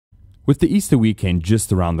With the Easter weekend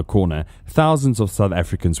just around the corner, thousands of South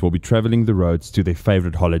Africans will be travelling the roads to their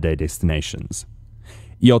favourite holiday destinations.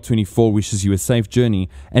 ER24 wishes you a safe journey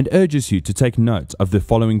and urges you to take note of the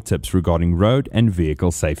following tips regarding road and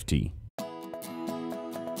vehicle safety.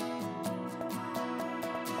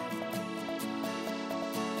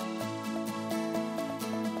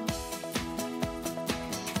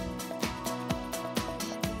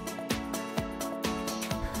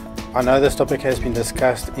 I know this topic has been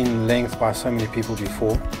discussed in length by so many people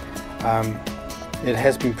before. It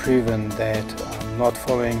has been proven that not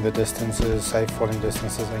following the distances, safe following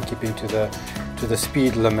distances and keeping to the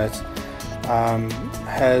speed limit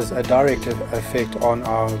has a direct effect on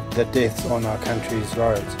the deaths on our country's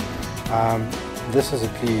roads. This is a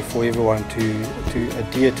plea for everyone to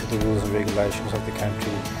adhere to the rules and regulations of the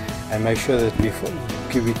country and make sure that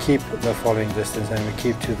we keep the following distance and we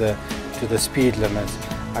keep to the speed limits.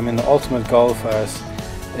 I mean, the ultimate goal for us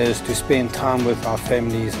is to spend time with our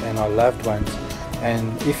families and our loved ones,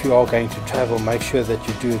 and if you are going to travel, make sure that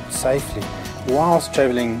you do it safely. Whilst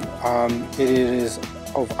traveling, it is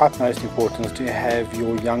of utmost importance to have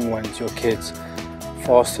your young ones, your kids,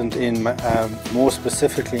 fastened in, more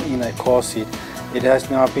specifically in a car seat. It has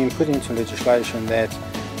now been put into legislation that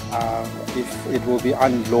if it will be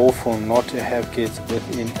unlawful not to have kids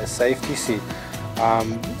within a safety seat.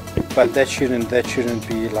 But that shouldn't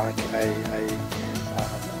be like a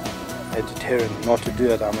deterrent not to do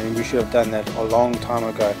it. I mean, we should have done that a long time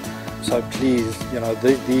ago. So please,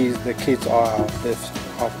 the kids are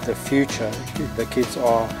the future. The kids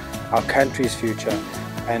are our country's future,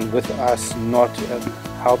 and with us not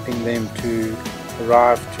helping them to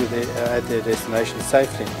arrive at their destination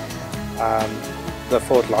safely, the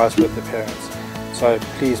fault lies with the parents. So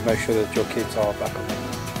please make sure that your kids are buckled in.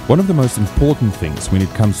 One of the most important things when it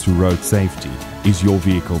comes to road safety is your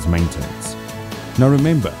vehicle's maintenance. Now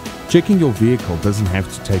remember, checking your vehicle doesn't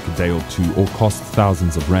have to take a day or two or cost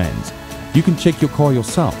thousands of rands. You can check your car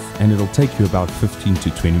yourself and it'll take you about 15 to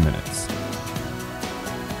 20 minutes.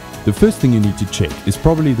 The first thing you need to check is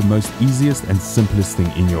probably the most easiest and simplest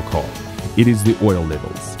thing in your car. It is the oil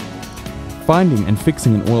levels. Finding and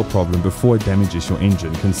fixing an oil problem before it damages your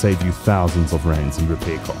engine can save you thousands of rands in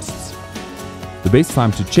repair costs. The best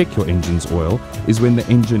time to check your engine's oil is when the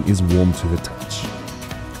engine is warm to the touch.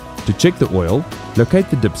 To check the oil, locate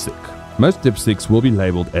the dipstick. Most dipsticks will be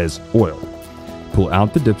labelled as oil. Pull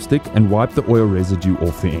out the dipstick and wipe the oil residue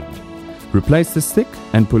off the end. Replace the stick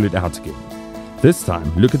and pull it out again. This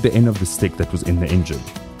time, look at the end of the stick that was in the engine.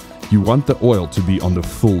 You want the oil to be on the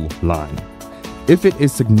full line. If it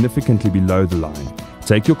is significantly below the line,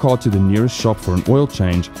 take your car to the nearest shop for an oil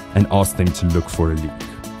change and ask them to look for a leak.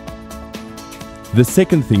 The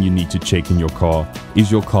second thing you need to check in your car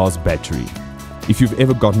is your car's battery. If you've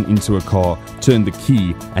ever gotten into a car, turned the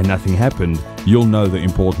key and nothing happened, you'll know the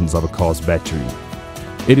importance of a car's battery.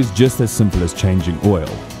 It is just as simple as changing oil.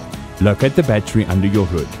 Locate the battery under your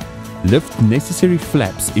hood. Lift necessary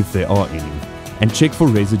flaps if there are any, and check for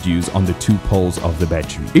residues on the two poles of the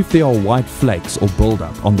battery. If there are white flakes or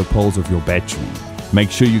buildup on the poles of your battery,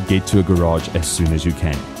 make sure you get to a garage as soon as you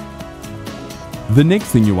can. The next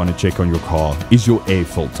thing you want to check on your car is your air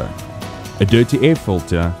filter. A dirty air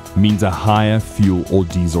filter means a higher fuel or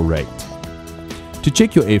diesel rate. To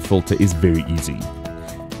check your air filter is very easy.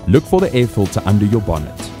 Look for the air filter under your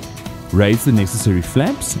bonnet. Raise the necessary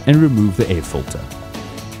flaps and remove the air filter.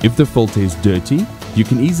 If the filter is dirty, you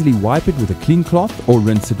can easily wipe it with a clean cloth or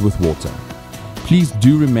rinse it with water. Please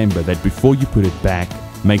do remember that before you put it back,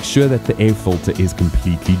 make sure that the air filter is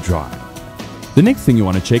completely dry. The next thing you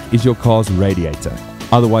want to check is your car's radiator,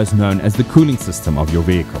 otherwise known as the cooling system of your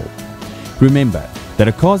vehicle. Remember that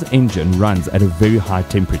a car's engine runs at a very high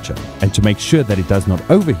temperature, and to make sure that it does not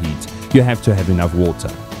overheat, you have to have enough water.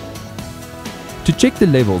 To check the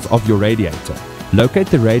levels of your radiator, locate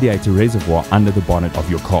the radiator reservoir under the bonnet of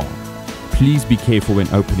your car. Please be careful when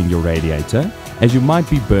opening your radiator, as you might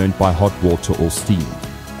be burned by hot water or steam.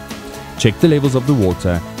 Check the levels of the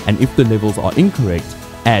water, and if the levels are incorrect,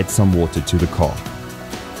 add some water to the car.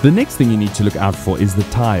 The next thing you need to look out for is the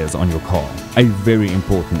tires on your car, a very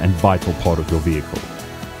important and vital part of your vehicle.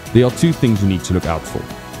 There are two things you need to look out for.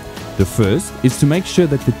 The first is to make sure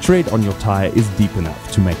that the tread on your tire is deep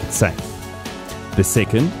enough to make it safe. The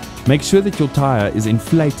second, make sure that your tire is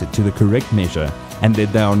inflated to the correct measure and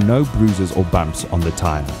that there are no bruises or bumps on the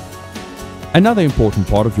tire. Another important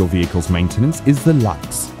part of your vehicle's maintenance is the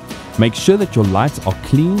lights. Make sure that your lights are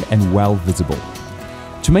clean and well visible.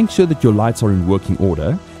 To make sure that your lights are in working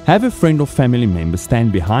order, have a friend or family member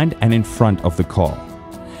stand behind and in front of the car.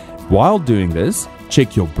 While doing this,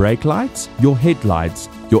 check your brake lights, your headlights,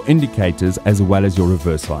 your indicators as well as your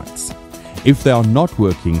reverse lights. If they are not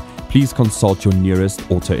working, please consult your nearest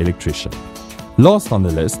auto electrician. Last on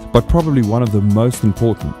the list, but probably one of the most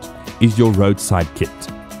important, is your roadside kit.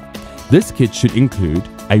 This kit should include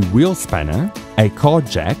a wheel spanner, a car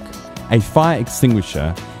jack, a fire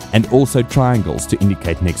extinguisher, and also triangles to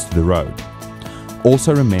indicate next to the road.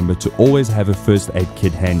 Also remember to always have a first aid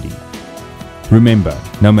kit handy. Remember,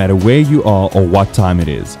 no matter where you are or what time it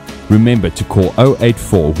is, remember to call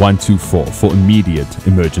 084 124 for immediate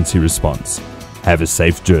emergency response. Have a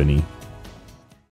safe journey.